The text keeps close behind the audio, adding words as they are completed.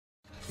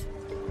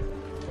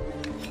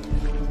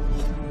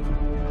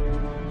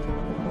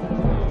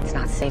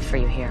safe for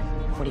you here.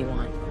 What do you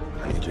want?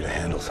 I need you to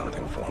handle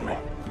something for me.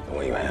 The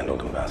way you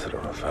handled Ambassador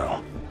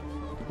Rafael.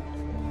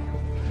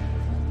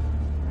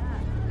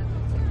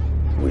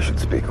 We should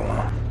speak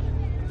alone.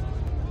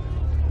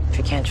 If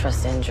you can't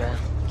trust Indra,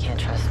 you can't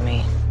trust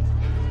me.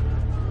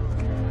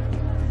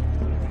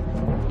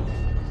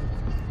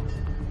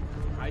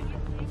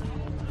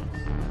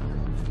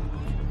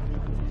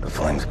 The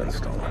flame's been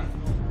stolen.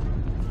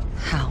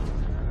 How?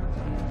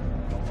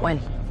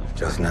 When?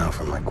 Just now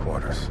from my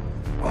quarters,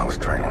 while I was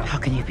training. How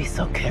can you be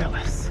so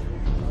careless?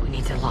 We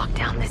need to lock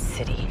down this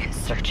city and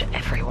search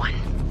everyone.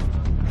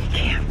 We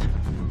can't.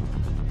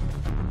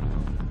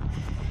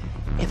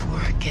 If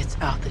word gets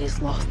out that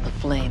he's lost the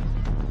flame,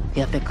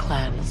 the other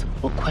clans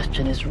will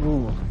question his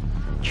rule.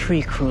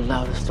 Tree Crew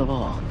loudest of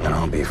all. And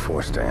I'll be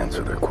forced to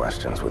answer their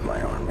questions with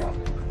my army.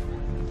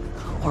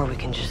 Or we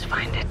can just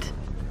find it.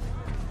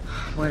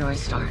 Where do I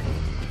start?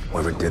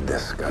 Whoever did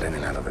this got in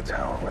and out of the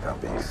tower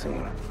without being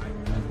seen.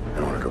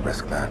 In order to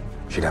risk that,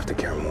 she'd have to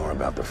care more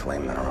about the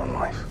flame than her own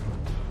life.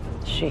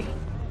 She?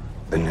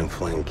 The new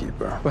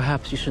Flamekeeper.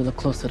 Perhaps you should look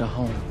closer to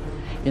home.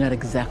 You're not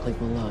exactly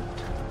beloved.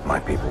 My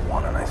people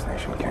want an Ice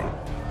Nation king.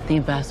 The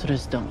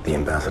ambassadors don't. The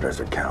ambassadors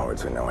are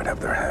cowards who know I'd have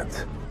their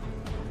heads.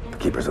 The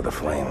keepers of the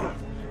flame,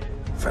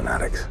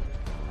 fanatics.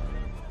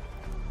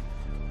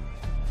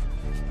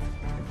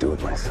 I'd do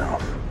it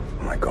myself.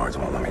 My guards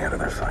won't let me out of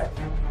their sight.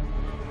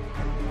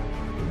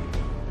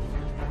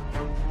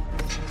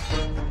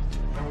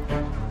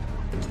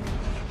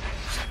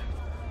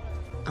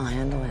 I'll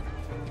handle it.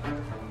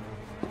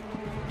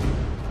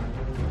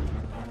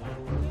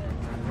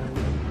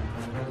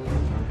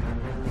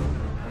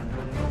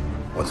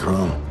 What's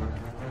wrong?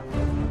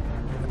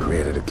 I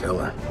created a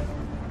killer.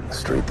 In the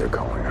street, they're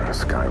calling her a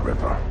Sky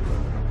Ripper.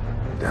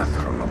 Death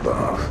from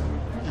above.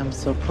 I'm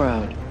so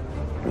proud.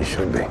 You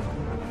should be.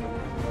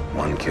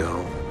 One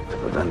kill to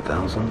prevent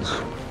thousands.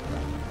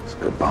 It's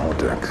good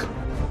politics.